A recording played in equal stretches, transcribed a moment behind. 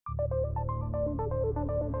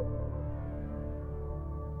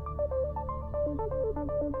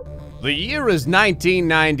The year is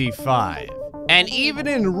 1995, and even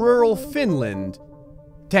in rural Finland,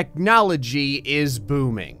 technology is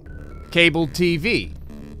booming. Cable TV,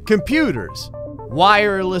 computers,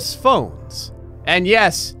 wireless phones, and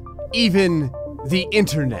yes, even the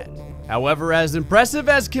internet. However, as impressive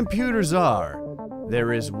as computers are,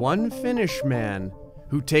 there is one Finnish man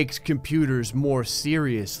who takes computers more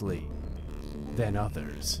seriously than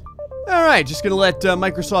others. All right, just gonna let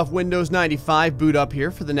Microsoft Windows 95 boot up here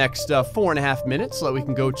for the next 4.5 minutes so that we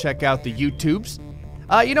can go check out the YouTubes.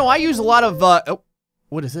 You know, I use a lot of, oh,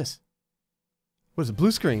 what is this? What is it,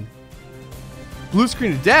 blue screen? Blue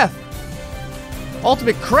screen of death.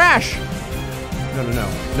 Ultimate crash. No, no, no,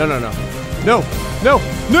 no, no, no, no, no,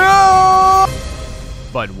 no!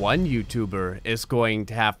 But one YouTuber is going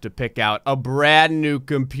to have to pick out a brand new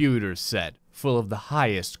computer set full of the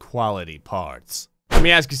highest quality parts. Let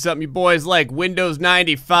me ask you something, you boys like Windows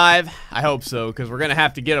 95? I hope so, because we're gonna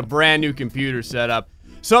have to get a brand new computer set up.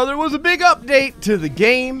 So there was a big update to the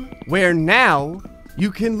game, where now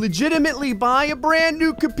you can legitimately buy a brand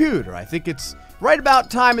new computer. I think it's right about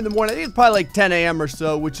time in the morning. I think it's probably like 10 a.m. or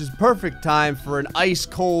so, which is perfect time for an ice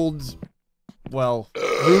cold, well,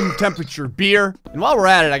 room temperature beer. And while we're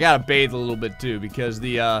at it, I gotta bathe a little bit too, because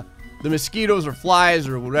the mosquitoes or flies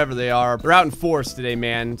or whatever they are, they're out in force today,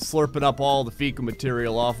 man, slurping up all the fecal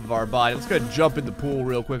material off of our body. Let's go ahead and jump in the pool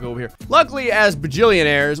real quick over here. Luckily, as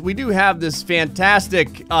bajillionaires, we do have this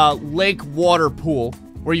fantastic lake water pool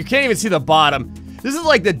where you can't even see the bottom. This is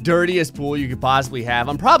like the dirtiest pool you could possibly have.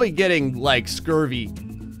 I'm probably getting like scurvy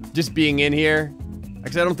just being in here.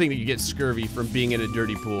 Actually, I don't think that you get scurvy from being in a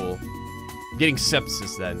dirty pool. I'm getting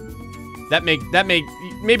sepsis then. That may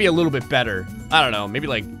maybe a little bit better. I don't know, maybe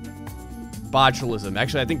like botulism.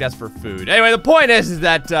 Actually, I think that's for food. Anyway, the point is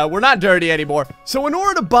that we're not dirty anymore. So in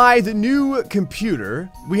order to buy the new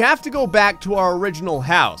computer, we have to go back to our original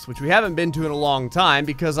house, which we haven't been to in a long time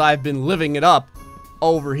because I've been living it up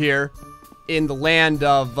over here in the land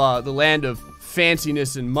of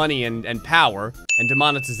fanciness and money and power and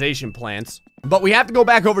demonetization plans. But we have to go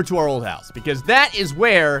back over to our old house because that is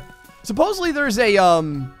where supposedly there's a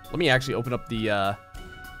let me actually open up the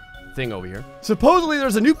thing over here. Supposedly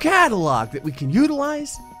there's a new catalog that we can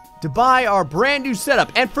utilize to buy our brand new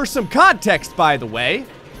setup. And for some context, by the way,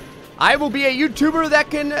 I will be a YouTuber that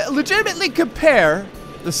can legitimately compare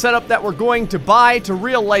the setup that we're going to buy to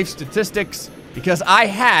real life statistics, because I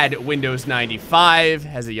had Windows 95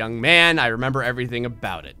 as a young man. I remember everything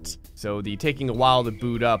about it. So the taking a while to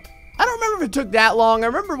boot up, I don't remember if it took that long. I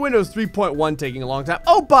remember Windows 3.1 taking a long time.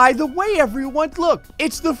 Oh, by the way, everyone, look,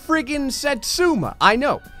 it's the friggin' Satsuma. I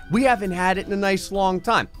know. We haven't had it in a nice long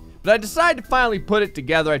time, but I decided to finally put it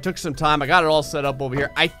together. I took some time. I got it all set up over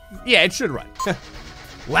here. Yeah, it should run.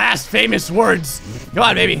 Last famous words. Come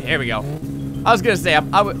on, baby. Here we go. I was gonna say,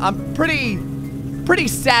 I'm pretty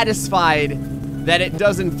satisfied that it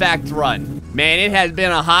does in fact run. Man, it has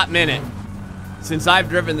been a hot minute since I've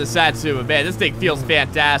driven the Satsuma. Man, this thing feels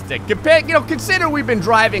fantastic. Consider we've been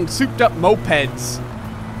driving souped-up mopeds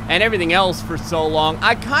and everything else for so long.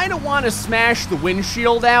 I kind of want to smash the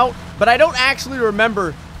windshield out, but I don't actually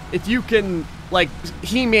remember if you can, like,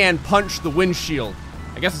 He-Man punch the windshield.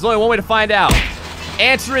 I guess there's only one way to find out.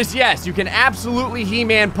 Answer is yes, you can absolutely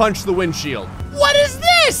He-Man punch the windshield. What is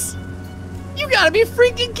this? You gotta be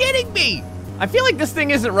freaking kidding me. I feel like this thing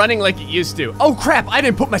isn't running like it used to. Oh crap, I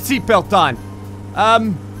didn't put my seatbelt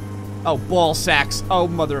on. Oh, ball sacks. Oh,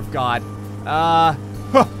 mother of God.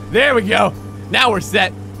 There we go. Now we're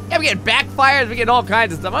set. Yeah, we get backfires, we get all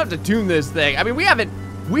kinds of stuff. I have to tune this thing. I mean, we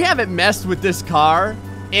haven't messed with this car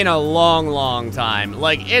in a long, long time.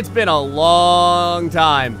 Like, it's been a long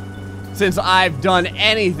time since I've done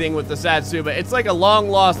anything with the Satsuma. It's like a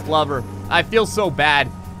long-lost lover. I feel so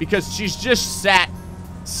bad because she's just sat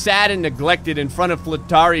and neglected in front of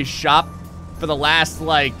Flatari's shop for the last,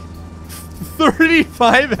 like,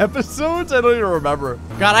 35 episodes? I don't even remember.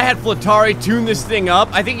 God, I had Flatari tune this thing up.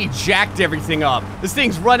 I think he jacked everything up. This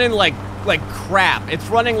thing's running like crap. It's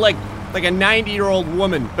running like a 90-year-old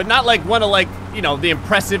woman, but not like one of, like, you know, the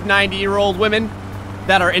impressive 90-year-old women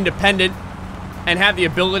that are independent and have the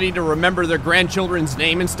ability to remember their grandchildren's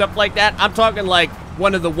name and stuff like that. I'm talking like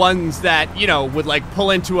one of the ones that, you know, would like pull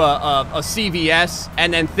into a CVS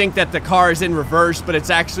and then think that the car is in reverse, but it's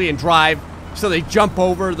actually in drive. So they jump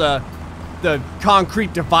over the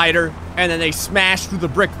concrete divider, and then they smash through the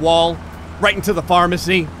brick wall right into the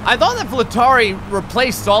pharmacy. I thought that Flatari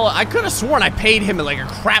replaced I could have sworn I paid him like a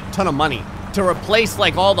crap ton of money to replace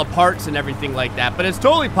like all the parts and everything like that, but it's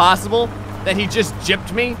totally possible that he just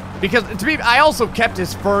gypped me, because I also kept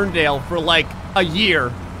his Ferndale for like a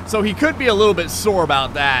year, so he could be a little bit sore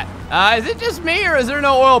about that. Is it just me, or is there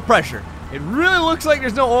no oil pressure? It really looks like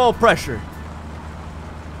there's no oil pressure.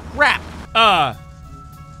 Crap.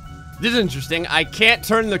 This is interesting. I can't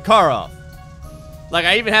turn the car off. Like,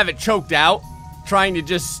 I even have it choked out, trying to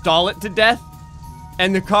just stall it to death,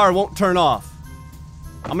 and the car won't turn off.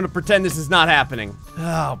 I'm gonna pretend this is not happening.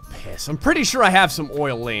 Oh, piss. I'm pretty sure I have some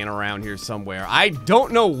oil laying around here somewhere. I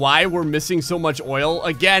don't know why we're missing so much oil.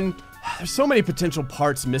 Again, there's so many potential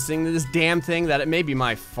parts missing in this damn thing that it may be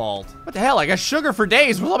my fault. What the hell? I got sugar for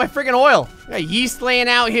days. Where's all my freaking oil? I got yeast laying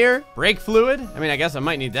out here. Brake fluid. I mean, I guess I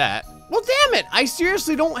might need that. Well, damn it. I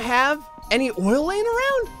seriously don't have any oil laying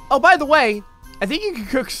around? Oh, by the way, I think you can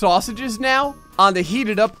cook sausages now on the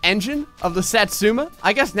heated up engine of the Satsuma.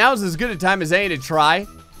 I guess now is as good a time as any to try,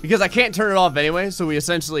 because I can't turn it off anyway, so we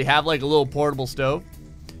essentially have like a little portable stove.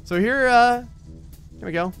 So here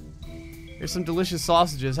we go. Here's some delicious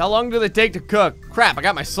sausages. How long do they take to cook? Crap, I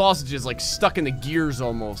got my sausages like stuck in the gears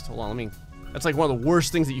almost. Hold on, that's like one of the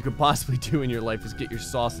worst things that you could possibly do in your life is get your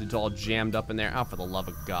sausage all jammed up in there. Oh, for the love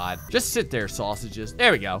of God. Just sit there, sausages.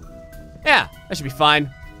 There we go. Yeah, that should be fine.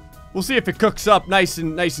 We'll see if it cooks up nice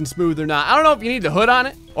and smooth or not. I don't know if you need the hood on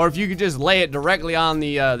it, or if you could just lay it directly on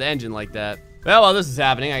the engine like that. Well, while this is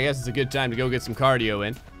happening, I guess it's a good time to go get some cardio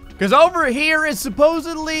in. Because over here is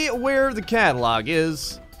supposedly where the catalog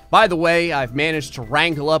is. By the way, I've managed to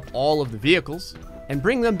wrangle up all of the vehicles and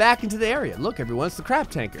bring them back into the area. Look, everyone, it's the crab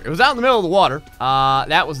tanker. It was out in the middle of the water.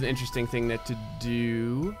 That was an interesting thing to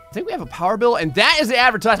do. I think we have a power bill, and that is the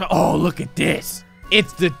advertisement. Oh, look at this.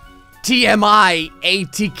 It's the TMI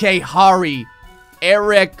ATK Hari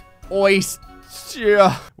Eric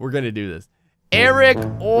Oyster. We're gonna do this. Eric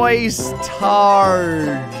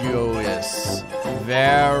Oystarjois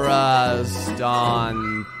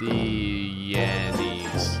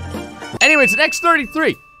Verastanthianis. Anyway, it's an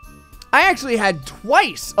X33. I actually had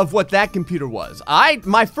twice of what that computer was.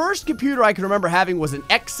 My first computer I can remember having was an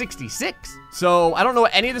X66. So I don't know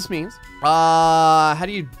what any of this means. How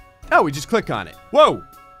do you? Oh, we just click on it. Whoa.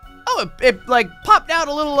 Oh, it like popped out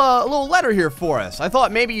a little letter here for us. I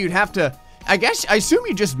thought maybe you'd have to, I assume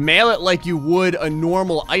you just mail it like you would a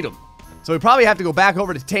normal item. So we probably have to go back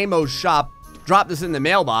over to Tamo's shop, drop this in the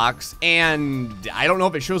mailbox, and I don't know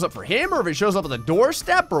if it shows up for him or if it shows up at the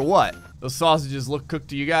doorstep or what. Those sausages look cooked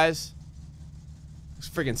to you guys? Looks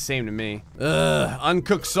freaking same to me. Ugh,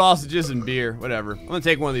 uncooked sausages and beer, whatever. I'm gonna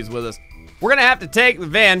take one of these with us. We're gonna have to take the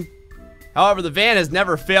van. However, the van has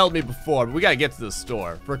never failed me before, but we gotta get to the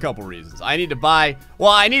store for a couple reasons. I need to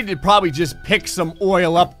probably just pick some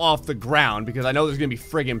oil up off the ground because I know there's gonna be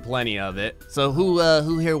friggin' plenty of it. So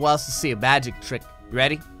who here wants to see a magic trick? You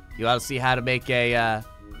ready? You want to see how to make a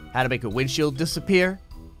windshield disappear?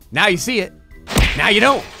 Now you see it. Now you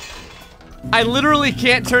don't. I literally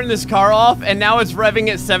can't turn this car off, and now it's revving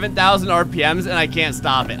at 7,000 RPMs, and I can't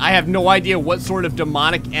stop it. I have no idea what sort of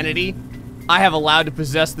demonic entity I have allowed to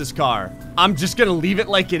possess this car. I'm just gonna leave it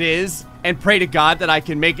like it is and pray to God that I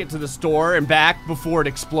can make it to the store and back before it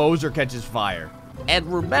explodes or catches fire.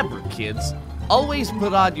 And remember, kids, always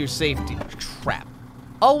put on your safety trap.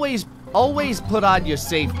 Always put on your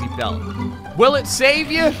safety belt. Will it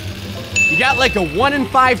save you? You got like a 1 in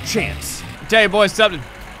 5 chance. I'll tell you boys something.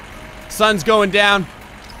 Sun's going down.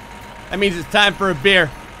 That means it's time for a beer.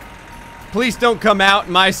 Please don't come out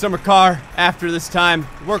in my summer car after this time.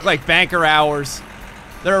 Work like banker hours.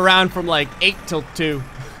 They're around from like 8 till 2.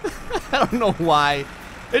 I don't know why.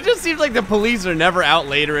 It just seems like the police are never out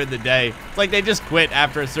later in the day. It's like they just quit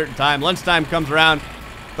after a certain time. Lunchtime comes around,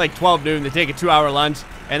 it's like 12 noon. They take a 2-hour lunch,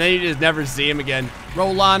 and then you just never see them again.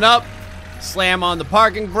 Roll on up, slam on the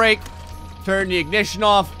parking brake, turn the ignition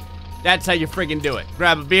off. That's how you friggin' do it.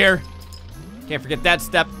 Grab a beer. Can't forget that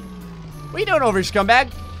step. What are you doing over here,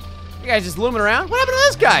 scumbag? You guys just looming around? What happened to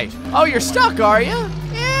this guy? Oh, you're stuck, are you?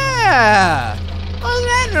 Yeah. Wasn't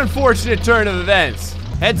that an unfortunate turn of events?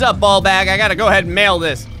 Heads up, ball bag. I gotta go ahead and mail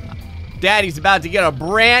this. Daddy's about to get a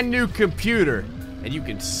brand new computer. And you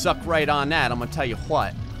can suck right on that. I'm gonna tell you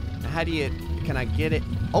what. Now, can I get it?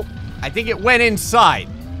 Oh, I think it went inside.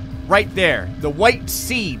 Right there. The white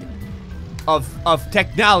seed of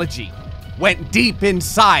technology went deep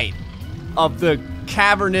inside of the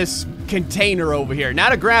cavernous container over here. Now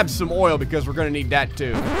to grab some oil because we're gonna need that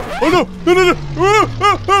too. Oh no! No!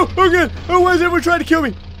 Oh god! Oh, why is everyone trying to kill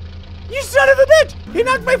me? You son of a bitch! He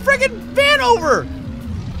knocked my friggin' van over!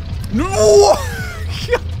 No!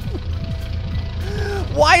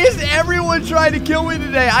 Why is everyone trying to kill me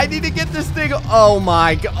today? I need to get this thing. Oh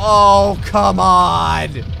my god! Oh come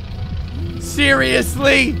on!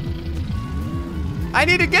 Seriously? I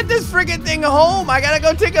need to get this friggin' thing home. I gotta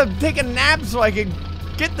go take a nap so I can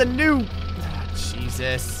get the new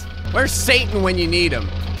Jesus. Where's Satan when you need him?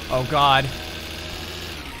 Oh, God.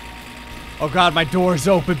 Oh, God, my door's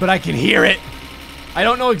open, but I can hear it. I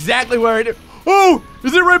don't know exactly where it is. Oh,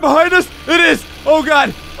 is it right behind us? It is. Oh,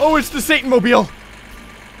 God. Oh, it's the Satan mobile.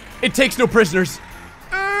 It takes no prisoners.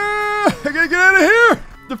 I gotta get out of here.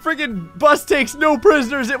 The friggin' bus takes no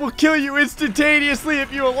prisoners. It will kill you instantaneously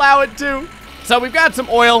if you allow it to. So we've got some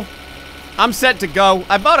oil. I'm set to go.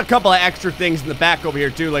 I bought a couple of extra things in the back over here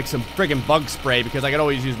too, like some friggin' bug spray because I could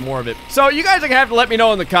always use more of it. So you guys are gonna have to let me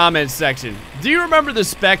know in the comments section. Do you remember the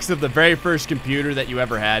specs of the very first computer that you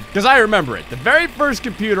ever had? Because I remember it. The very first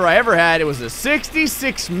computer I ever had, it was a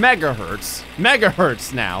 66 megahertz.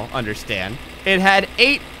 Megahertz now, understand. It had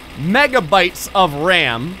 8 megabytes of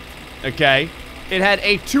RAM, okay? It had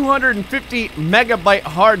a 250 megabyte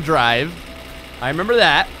hard drive. I remember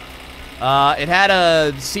that. It had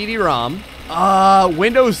a CD-ROM.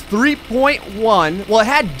 Windows 3.1. Well, it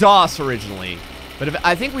had DOS originally, but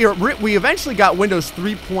I think we eventually got Windows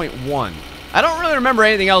 3.1. I don't really remember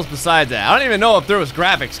anything else besides that. I don't even know if there was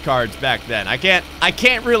graphics cards back then. I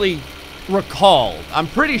can't really recall. I'm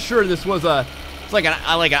pretty sure this was it's like an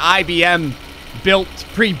IBM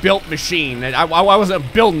pre-built machine. I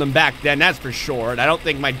wasn't building them back then, that's for sure. And I don't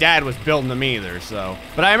think my dad was building them either, so.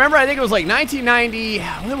 But I remember, I think it was like 1990,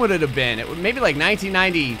 when would it have been? It was maybe like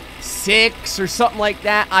 1996 or something like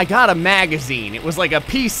that. I got a magazine. It was like a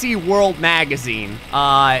PC World magazine.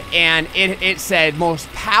 And it said, most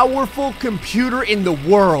powerful computer in the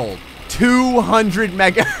world, 200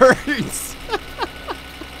 megahertz.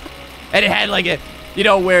 And it had like a, you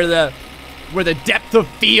know, where the depth of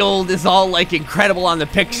field is all like incredible on the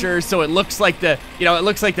picture, so it looks like the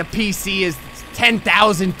PC is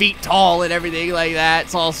 10,000 feet tall and everything like that.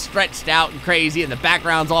 It's all stretched out and crazy, and the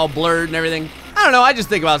background's all blurred and everything. I don't know, I just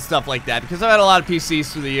think about stuff like that because I've had a lot of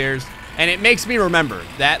PCs through the years, and it makes me remember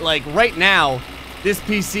that, like, right now, this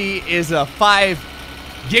PC is a 5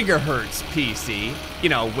 gigahertz PC, you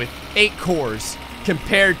know, with 8 cores,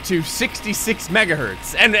 compared to 66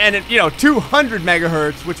 megahertz and 200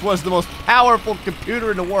 megahertz, which was the most powerful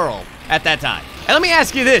computer in the world at that time. And let me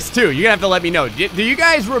ask you this too, you're gonna have to let me know, do you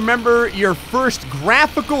guys remember your first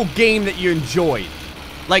graphical game that you enjoyed?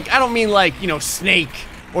 Like, I don't mean like, you know, Snake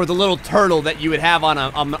or the little turtle that you would have on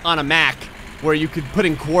a Mac where you could put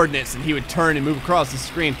in coordinates and he would turn and move across the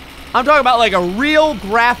screen. I'm talking about like a real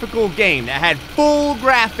graphical game that had full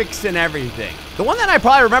graphics and everything. The one that I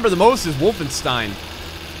probably remember the most is Wolfenstein.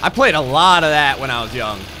 I played a lot of that when I was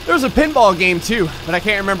young. There was a pinball game too, but I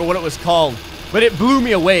can't remember what it was called. But it blew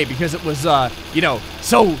me away because it was, you know,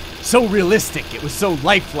 so realistic. It was so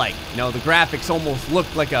lifelike. You know, the graphics almost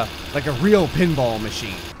looked like a real pinball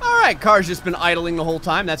machine. All right, car's just been idling the whole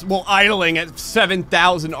time. Well, idling at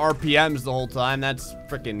 7,000 RPMs the whole time. That's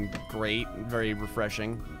freaking great, very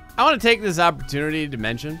refreshing. I want to take this opportunity to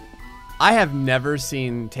mention, I have never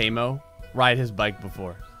seen Tamo ride his bike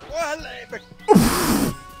before.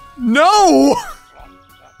 No!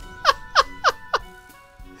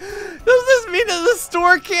 Does this mean that the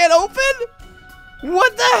store can't open?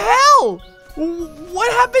 What the hell?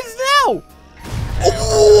 What happens now?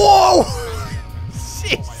 Whoa!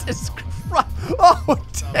 Jesus Christ. Oh,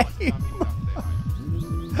 damn.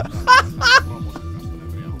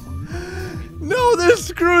 No, this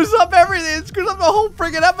screws up everything. It screws up the whole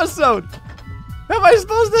friggin' episode. How am I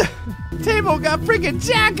supposed to? Tamo got friggin'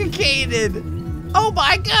 jackacated. Oh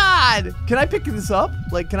my God. Can I pick this up?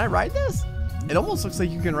 Like, can I ride this? It almost looks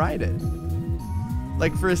like you can ride it.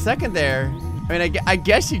 Like, for a second there. I mean, I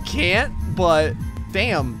guess you can't, but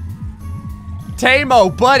damn. Tamo,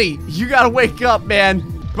 buddy, you gotta wake up, man.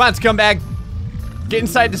 Come on, scumbag. Get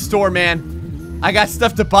inside the store, man. I got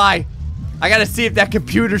stuff to buy. I gotta see if that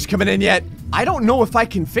computer's coming in yet. I don't know if I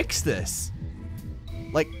can fix this.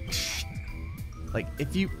 Like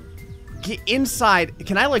if you get inside,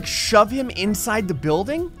 can I like shove him inside the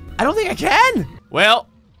building? I don't think I can. Well,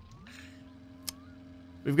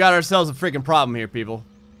 we've got ourselves a freaking problem here, people.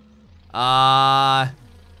 All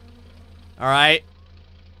right.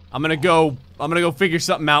 I'm gonna go figure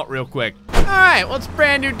something out real quick. All right, well, it's a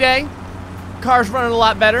brand new day. Car's running a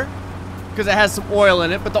lot better because it has some oil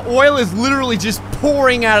in it, but the oil is literally just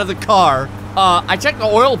pouring out of the car. I checked the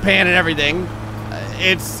oil pan and everything.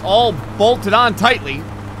 It's all bolted on tightly.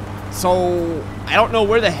 So I don't know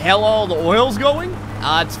where the hell all the oil's going.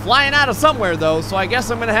 It's flying out of somewhere though, so I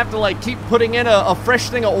guess I'm gonna have to like keep putting in a fresh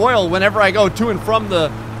thing of oil whenever I go to and from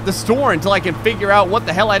the store until I can figure out what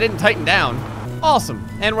the hell I didn't tighten down. Awesome,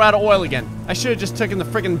 and we're out of oil again. I should have just taken the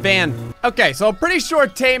friggin' van. Okay, so I'm pretty sure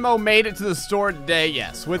Tamo made it to the store today,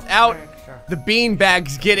 yes, without the bean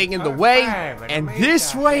bags getting in the way. And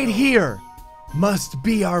this right here must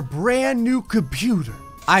be our brand new computer.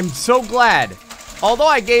 I'm so glad. Although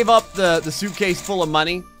I gave up the suitcase full of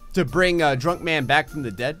money to bring a drunk man back from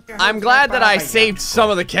the dead, I'm glad that I saved some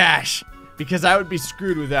of the cash because I would be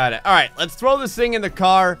screwed without it. All right, let's throw this thing in the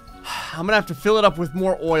car. I'm gonna have to fill it up with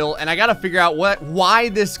more oil, and I gotta figure out why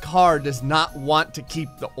this car does not want to keep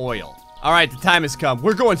the oil. All right, the time has come.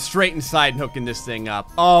 We're going straight inside and hooking this thing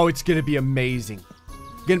up. Oh, it's gonna be amazing.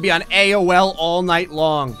 Gonna be on AOL all night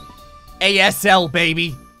long. ASL,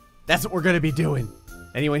 baby. That's what we're gonna be doing.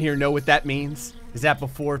 Anyone here know what that means? Is that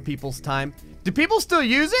before people's time? Do people still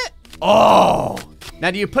use it? Oh!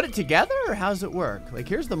 Now, do you put it together, or how does it work? Like,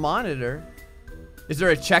 here's the monitor. Is there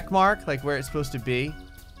a check mark, like where it's supposed to be?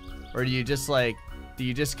 Or do you just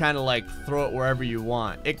kind of like throw it wherever you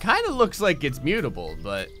want? It kind of looks like it's mutable,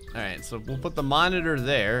 but all right, so we'll put the monitor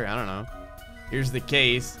there. I don't know. Here's the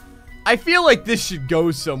case. I feel like this should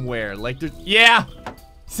go somewhere. Like, yeah,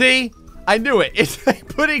 see? I knew it. It's like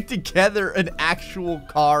putting together an actual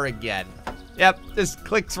car again. Yep, this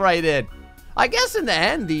clicks right in. I guess in the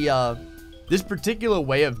end, this particular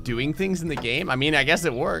way of doing things in the game, I mean, I guess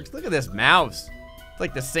it works. Look at this mouse. It's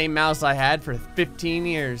like the same mouse I had for 15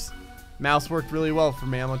 years. Mouse worked really well for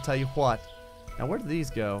me, I'm gonna tell you what. Now, where did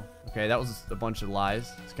these go? Okay, that was a bunch of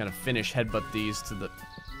lies. Just kind of Finnish headbutt these to the...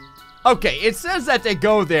 Okay, it says that they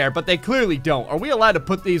go there, but they clearly don't. Are we allowed to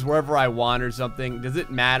put these wherever I want or something? Does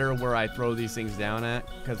it matter where I throw these things down at?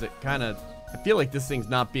 Because it kind of... I feel like this thing's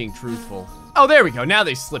not being truthful. Oh, there we go. Now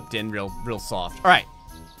they slipped in real soft. All right.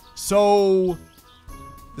 So...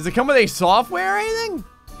 Does it come with a software or anything?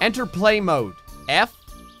 Enter play mode. F?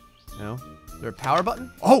 No. Is there a power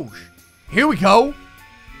button? Oh, here we go.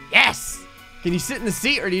 Yes. Can you sit in the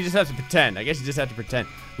seat or do you just have to pretend? I guess you just have to pretend.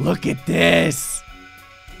 Look at this.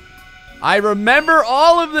 I remember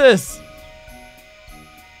all of this.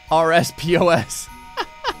 RSPOS.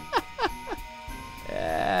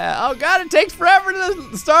 Yeah. Oh God, it takes forever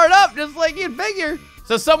to start up, just like you'd figure.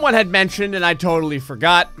 So someone had mentioned, and I totally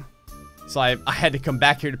forgot, so I had to come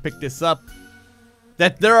back here to pick this up,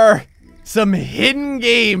 that there are some hidden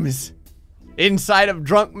games inside of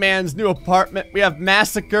Drunk Man's new apartment. We have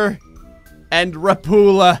Massacre and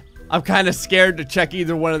Rapula. I'm kind of scared to check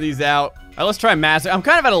either one of these out. All right, let's try Massacre. I'm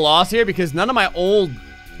kind of at a loss here because none of my old,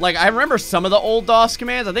 like, I remember some of the old DOS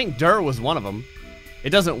commands. I think dir was one of them.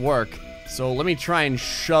 It doesn't work. So let me try and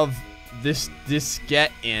shove this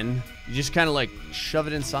diskette in. You just kind of like shove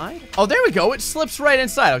it inside. Oh, there we go. It slips right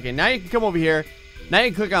inside. Okay, now you can come over here. Now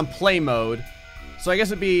you can click on play mode. So I guess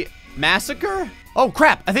it'd be Massacre. Oh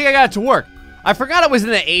crap, I think I got it to work. I forgot it was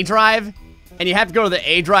in the A drive, and you have to go to the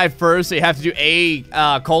A drive first, so you have to do A,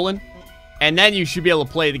 colon, and then you should be able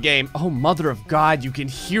to play the game. Oh, mother of God, you can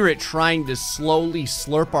hear it trying to slowly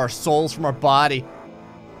slurp our souls from our body.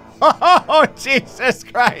 Oh, Jesus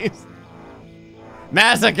Christ.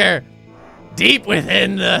 Massacre, deep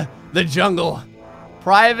within the jungle.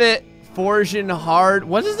 Private Fortune hard,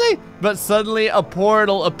 what does it say? But suddenly a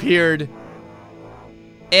portal appeared,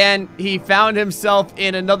 and he found himself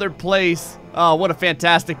in another place. Oh, what a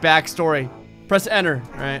fantastic backstory. Press enter,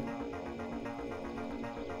 all right.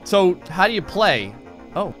 So, how do you play?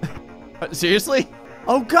 Oh, seriously?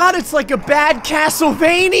 Oh God, it's like a bad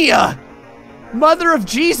Castlevania. Mother of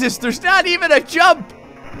Jesus, there's not even a jump.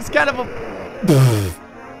 It's kind of a...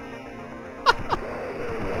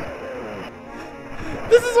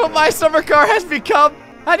 This is what my summer car has become.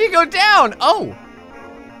 How do you go down? Oh,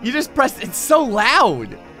 you just press, it's so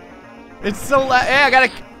loud. It's so loud. Hey, I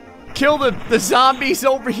gotta kill the zombies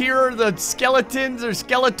over here, or the skeletons, or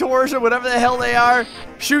skeletors, or whatever the hell they are.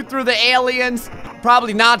 Shoot through the aliens.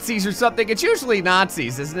 Probably Nazis or something. It's usually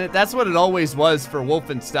Nazis, isn't it? That's what it always was for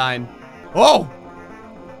Wolfenstein. Oh!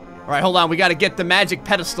 All right, hold on. We gotta get the magic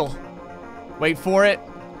pedestal. Wait for it.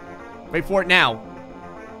 Wait for it now.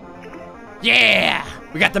 Yeah!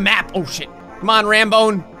 We got the map. Oh, shit. Come on,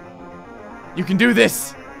 Rambone. You can do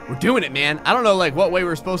this. We're doing it, man. I don't know, like, what way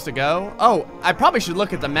we're supposed to go. Oh, I probably should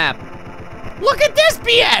look at the map. Look at this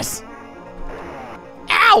BS!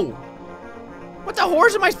 Ow! What the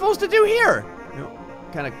horse am I supposed to do here? You know,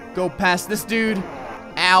 kind of go past this dude.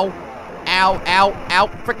 Ow. Ow, ow, ow.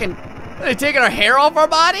 Frickin'. Are they taking our hair off our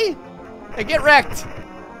body? Hey, get wrecked.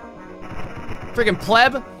 Frickin'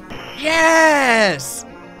 pleb. Yes!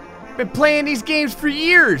 Been playing these games for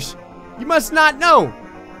years. You must not know.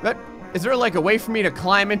 But is there like a way for me to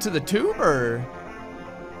climb into the tube, or?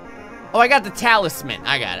 Oh, I got the talisman.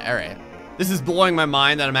 I got it. All right. This is blowing my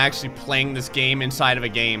mind that I'm actually playing this game inside of a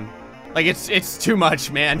game. Like, it's too much,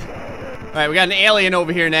 man. All right, we got an alien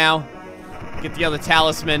over here now. Get the other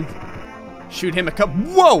talisman. Shoot him a couple.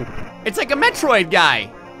 Whoa! It's like a Metroid guy.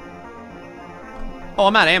 Oh,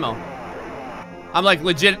 I'm out of ammo. I'm like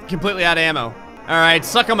legit completely out of ammo. All right,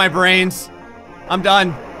 suck on my brains. I'm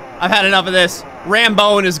done. I've had enough of this.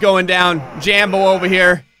 Ramboing is going down. Jambo over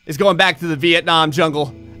here is going back to the Vietnam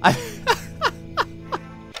jungle.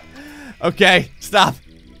 Okay, stop.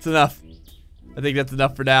 It's enough. I think that's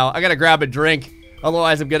enough for now. I gotta grab a drink.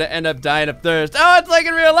 Otherwise, I'm gonna end up dying of thirst. Oh, it's like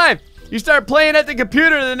in real life. You start playing at the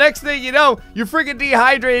computer, and the next thing you know, you're freaking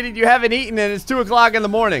dehydrated, you haven't eaten, and it's 2 o'clock in the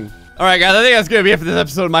morning. All right, guys, I think that's gonna be it for this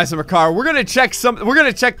episode of My Summer Car. We're gonna check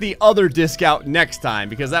the other disc out next time,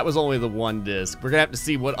 because that was only the one disc. We're gonna have to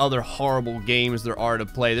see what other horrible games there are to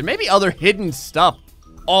play. There may be other hidden stuff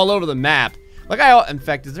all over the map. Like in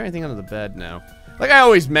fact, is there anything under the bed? No. Like I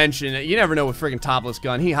always mention, you never know with friggin' Topless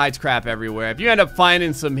Gun. He hides crap everywhere. If you end up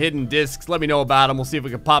finding some hidden discs, let me know about them. We'll see if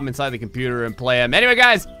we can pop them inside the computer and play them. Anyway,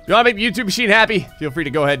 guys, if you want to make the YouTube machine happy, feel free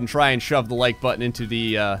to go ahead and try and shove the like button into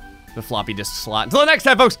the floppy disk slot. Until next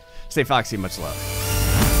time, folks, stay foxy, much love.